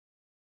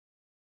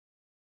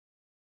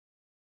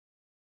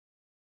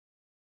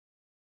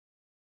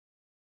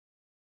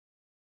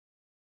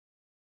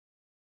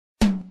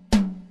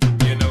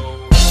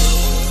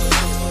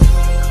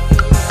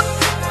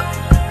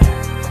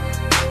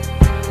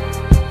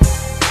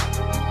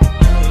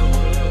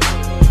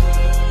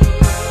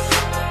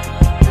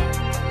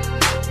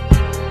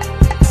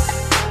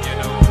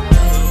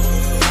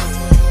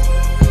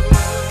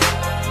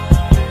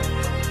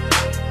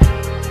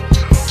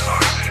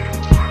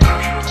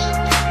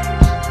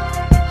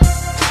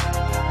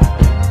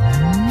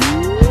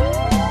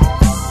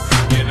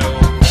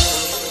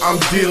I'm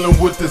dealing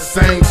with the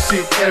same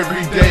shit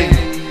every day.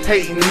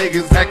 Hating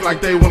niggas act like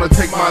they wanna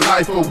take my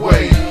life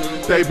away.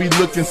 They be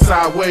looking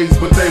sideways,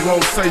 but they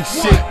won't say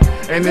shit.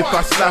 And if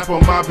I slap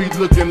them, I be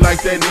looking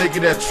like that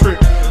nigga that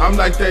trip. I'm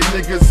like that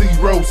nigga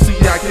zero, see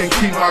I can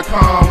keep my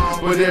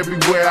calm. But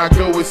everywhere I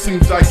go, it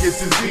seems like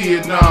it's in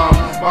Vietnam.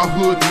 My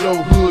hood and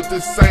your hood the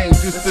same,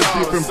 just a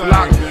different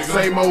block.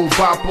 Same old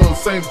bopper,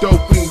 same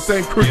dope fiend,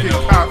 same crooked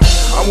cop.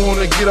 I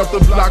wanna get up the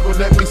block, but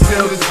let me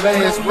sell this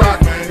last rock.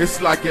 It's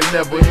like a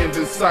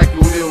never-ending cycle,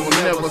 it will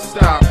never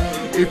stop.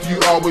 If you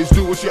always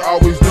do what you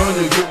always done,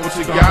 you'll get what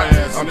you got.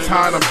 I'm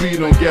tired of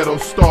being on Ghetto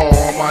Star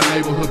on my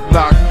neighborhood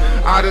block.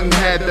 I done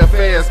had the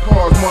fast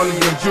cars, money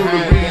and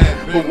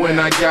jewelry, but when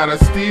I got it,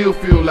 still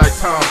feel like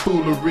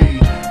tomfoolery.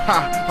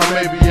 Or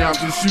maybe I'm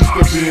just used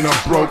to being a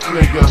broke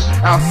nigga.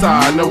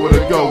 Outside, nowhere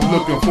to go,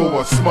 looking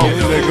for a smoke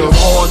nigga. It's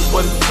hard,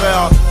 but it's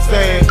foul,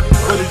 sad,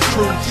 but it's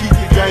true. Cheat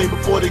the game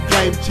before the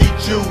game cheat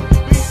you.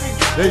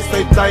 They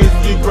say things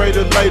get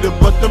greater later,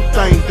 but them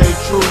things ain't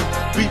true.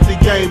 Beat the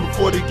game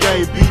before the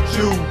game beat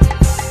you.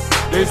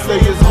 They say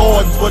it's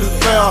hard, but it's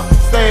foul,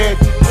 sad,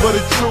 but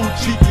it's true.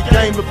 Cheat the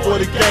game before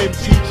the game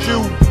cheat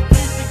you.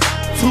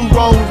 Two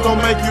wrongs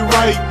don't make it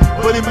right,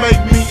 but it make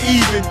me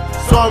even.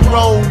 So I'm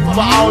wrong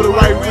for all the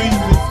right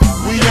reasons.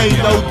 We ain't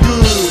no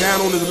good.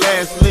 Down on his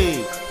last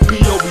leg,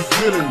 P.O. be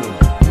drilling them.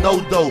 No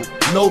dope,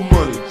 no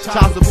money,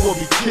 child support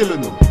be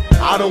killing them.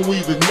 I don't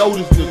even know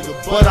this nigga,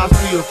 but I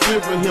still fear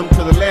for him.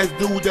 To the last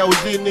dude that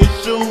was in his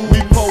shoes, we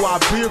pour our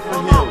beer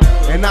for him.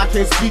 And I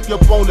can't speak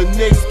up on the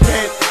next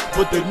cat,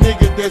 but the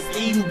nigga that's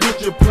eating with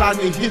you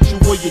plotting to hit you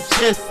where your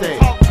chest at.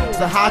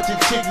 So hide your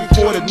chick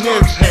before the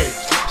next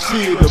hatch.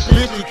 Shit, a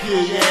bitch will kill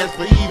your ass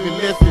for even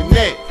less than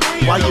that.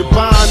 While you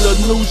buying her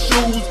new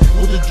shoes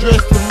with a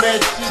dress to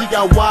match, she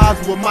got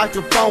wives with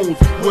microphones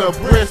where her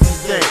breast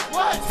is at.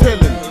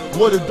 Telling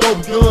where the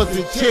dope guns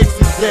and checks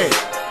is at.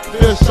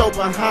 Fell short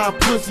behind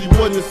pussy,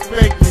 wasn't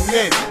expecting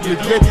that.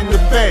 Neglecting the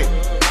fact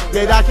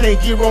that I can't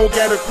get wrong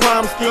at a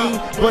crime scheme,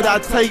 but I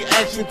take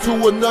action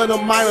to another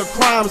minor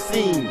crime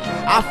scene.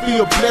 I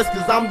feel blessed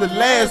cause I'm the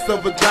last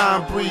of a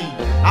dying breed.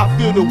 I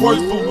feel the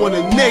worst for when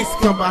the next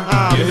come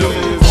behind me.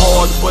 It's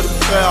hard, but it's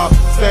foul,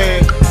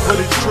 sad, but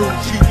it's true.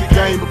 Cheat the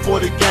game before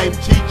the game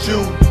cheat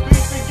you.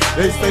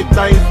 They say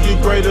things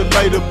get greater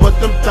later, but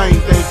them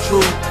things ain't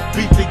true.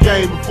 Beat the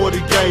game before the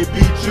game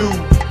beat you.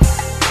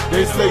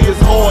 They say it's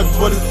hard,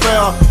 but it's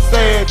foul,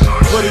 sad,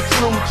 but it's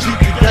true. Cheat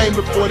the game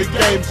before the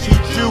game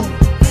cheat you.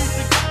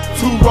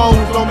 Two wrongs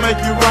don't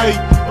make it right,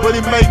 but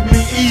it make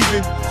me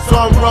even. So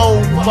I'm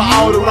wrong for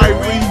all the right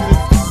reasons.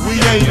 We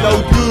ain't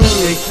no good.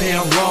 They say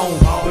I'm wrong,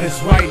 but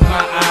it's right in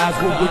my eyes.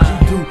 What would you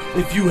do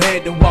if you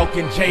had to walk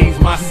in J's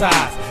my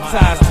size?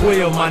 Size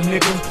 12, my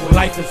nigga.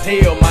 Life is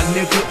hell, my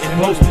nigga.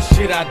 And most of the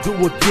shit I do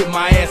will get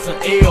my ass an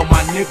L,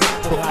 my nigga.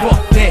 But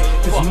fuck that,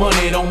 cause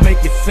money don't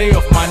make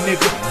itself, my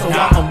nigga. So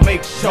I'ma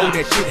make sure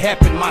that shit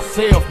happen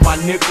myself, my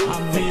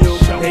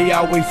nigga. They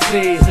always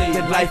say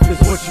that life is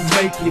what you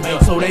make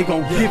it, so they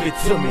gon' give it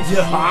to me,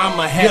 or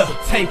I'ma have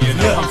to take it.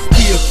 I'm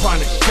still trying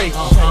to shake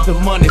it. The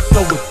money's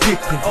so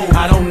addictive.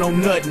 I don't know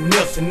nothing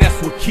else, and that's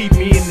what keep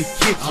me in the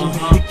kitchen.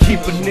 It keep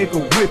a nigga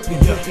whipping,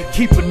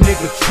 keep a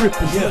nigga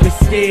tripping. They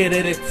scared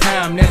at that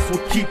time, that's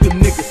what keep them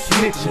niggas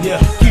snitching.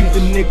 Keep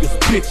them niggas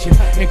bitching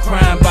and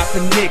crying about the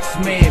next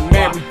man.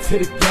 Married to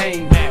the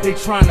game, they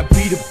trying to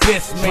be the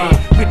best man.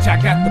 Bitch, I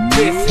got the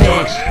best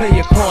hand. Play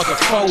your cards a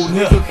fold,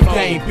 nigga. The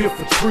game built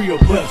for trio,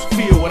 but it's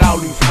filled with all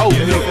these hoes,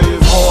 nigga.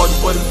 It's hard,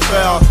 but it's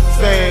foul,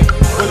 sad,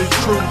 but it's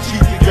true.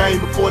 Cheat the game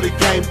before the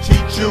game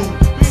cheat you.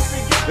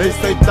 They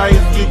say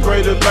things get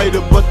greater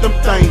later, but them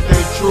things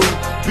ain't true.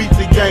 Beat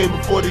the game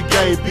before the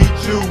game beat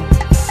you.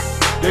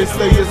 They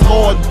say it's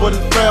hard, but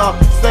it's foul,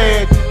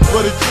 sad,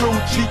 but it's true.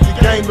 Cheat the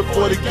game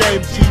before the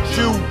game cheat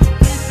you.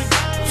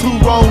 Two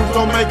wrongs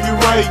don't make it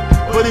right,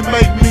 but it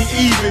make me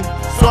even.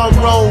 So I'm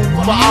wrong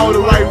for all the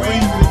right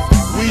reasons.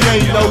 We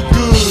ain't no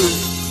good.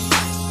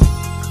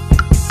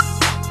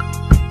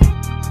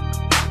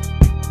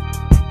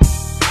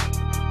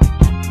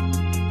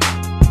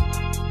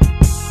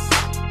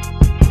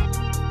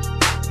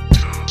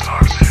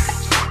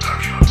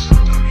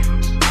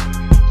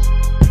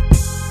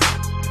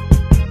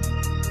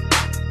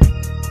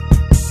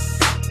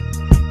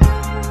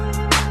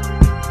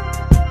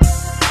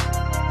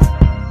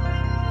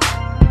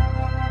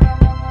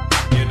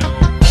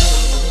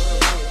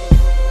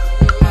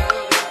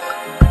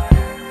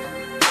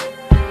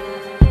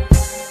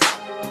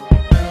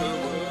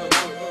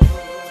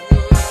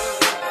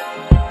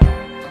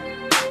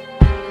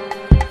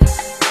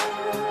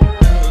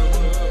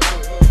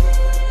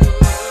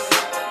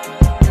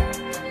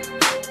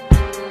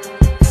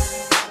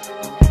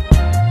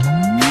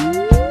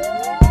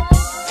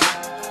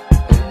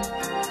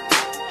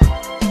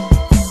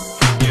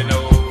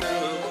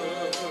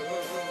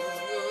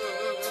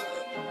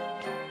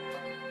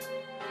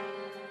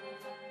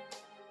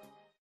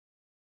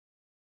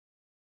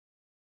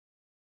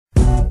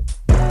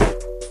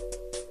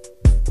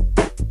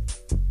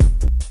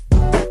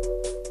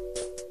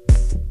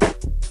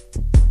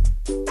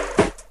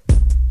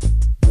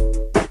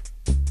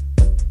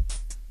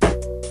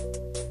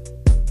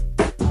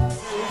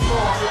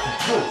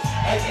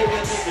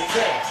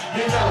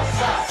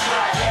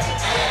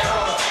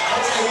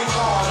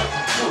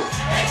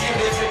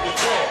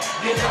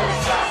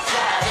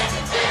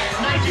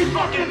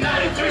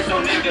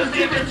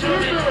 give it to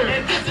me.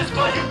 And this is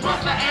for you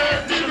buster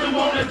ass niggas who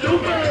wanna do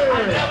me.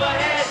 I never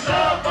had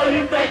love for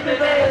you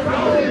faking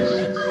assholes.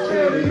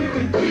 Steady in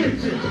the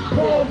kitchen,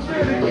 moms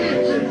in the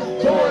kitchen,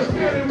 boys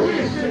steady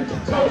wishing,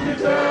 talking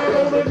down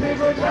on a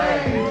nigga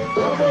name.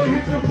 I'ma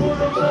hit the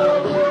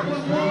boulevard where the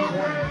wood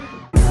rain.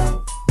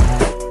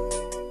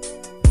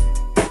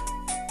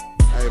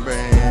 Hey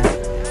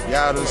man,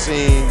 y'all done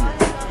seen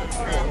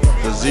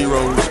the zero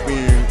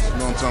experience, you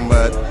know what I'm talking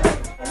about?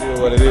 It is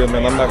what it is,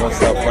 man. I'm not gonna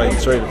stop fighting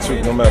straight the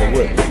truth no matter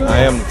what. I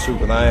am the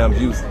truth and I am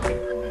youth.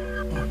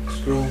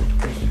 Screw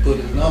used to put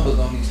his numbers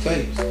on these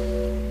tapes.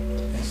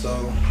 And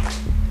so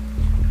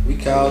we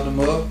called him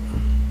up.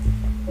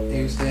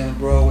 He was staying in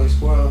Broadway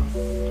Square.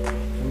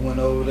 We went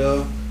over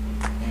there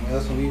and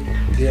that's when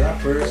we did our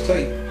first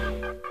tape.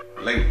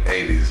 Late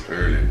 80s,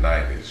 early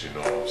 90s, you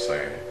know what I'm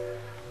saying?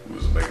 We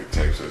was making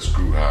tapes at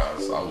Screw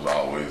House. I was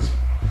always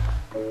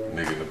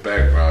nigga in the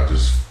background,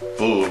 just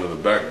full in the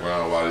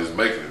background while he's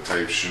making the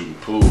tape, shooting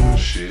pool and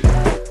shit.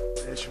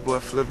 That's your boy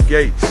Flip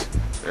Gates.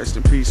 Rest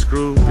in peace,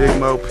 Screw, Big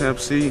Mo, Pimp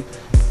C,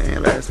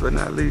 and last but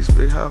not least,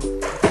 Big Ho.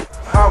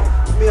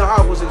 Me and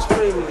Hop was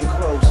extremely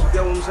close, you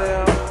get what I'm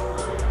saying?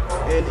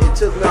 And it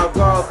took me off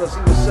guard because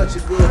he was such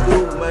a good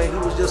dude, man. He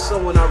was just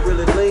someone I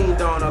really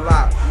leaned on a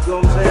lot, you know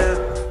what I'm saying?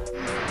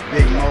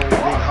 Big Mo, Big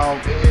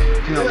Hog,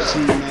 Pimp C,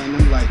 man,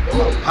 them like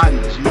my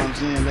partners, you know what I'm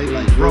saying? They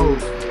like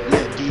bros.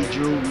 Yeah, D.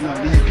 Drew, you know,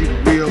 these people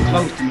real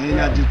close to me. They're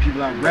not just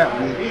people I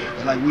rap with.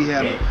 It's like we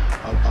had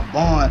a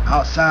bond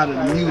outside of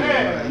the music,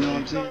 right? You know what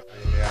I'm saying?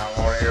 Yeah, I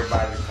want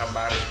everybody to come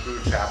by the Screw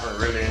Shop and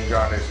really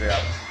enjoy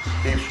themselves.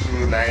 Keep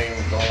Screw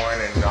name going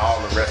and all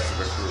the rest of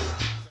the crew.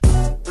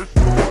 It's the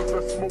ones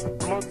that smoke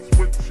blunts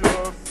with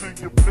ya, see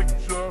your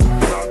picture,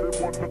 now they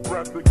want to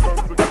grab the gun.